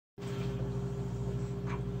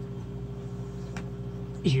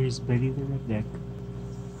Here's Benny the Redneck,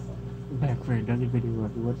 back for another video,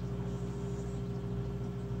 everyone.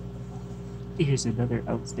 Here's another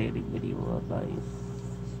outstanding video of my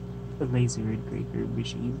laser engraver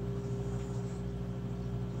machine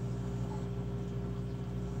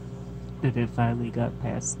that it finally got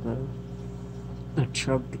past the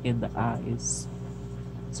trunk and the eyes,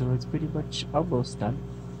 so it's pretty much almost done.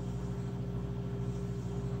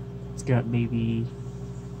 It's got maybe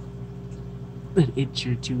an inch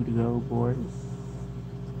or two to go more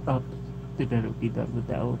up, and then it'll be done with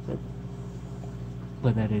the elephant.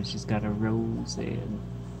 But that is just got a rose and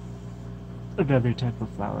another type of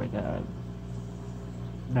flower that I'm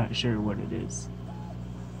not sure what it is.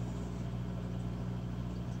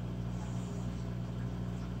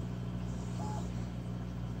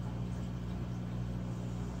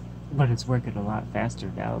 But it's working a lot faster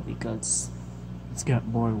now because it's got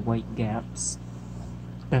more white gaps.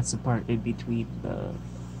 That's the part in between the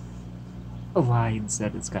lines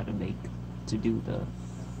that it's got to make to do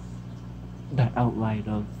the outline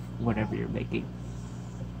of whatever you're making.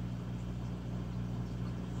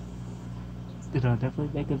 And I'll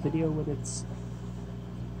definitely make a video when it's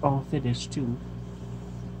all finished too.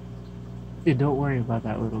 And don't worry about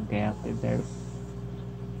that little gap in there.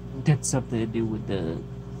 That's something to do with the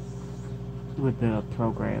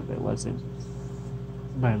program. It wasn't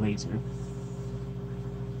my laser.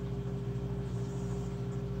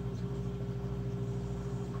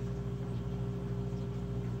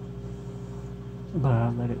 But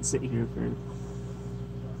I'll let it sit here for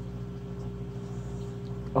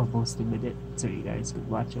almost a minute so you guys can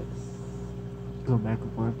watch it. Go back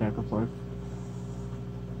and forth, back and forth.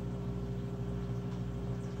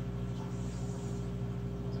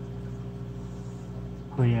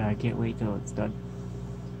 But yeah, I can't wait till it's done,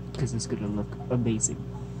 because it's gonna look amazing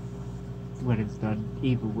when it's done,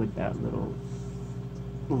 even with that little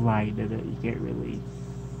line in it. You can't really...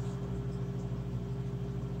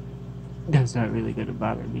 That's not really gonna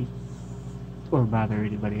bother me, or bother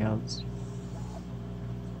anybody else.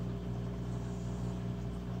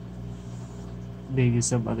 Maybe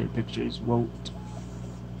some other pictures won't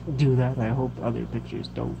do that. I hope other pictures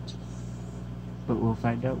don't. But we'll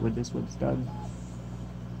find out when this one's done.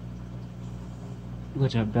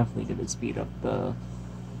 Which I'm definitely gonna speed up the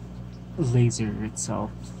laser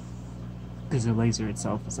itself, because the laser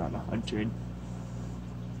itself is on 100.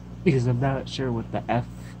 Because I'm not sure what the F...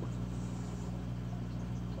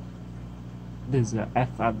 There's an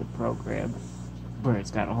F on the program where it's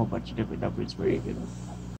got a whole bunch of different numbers where you can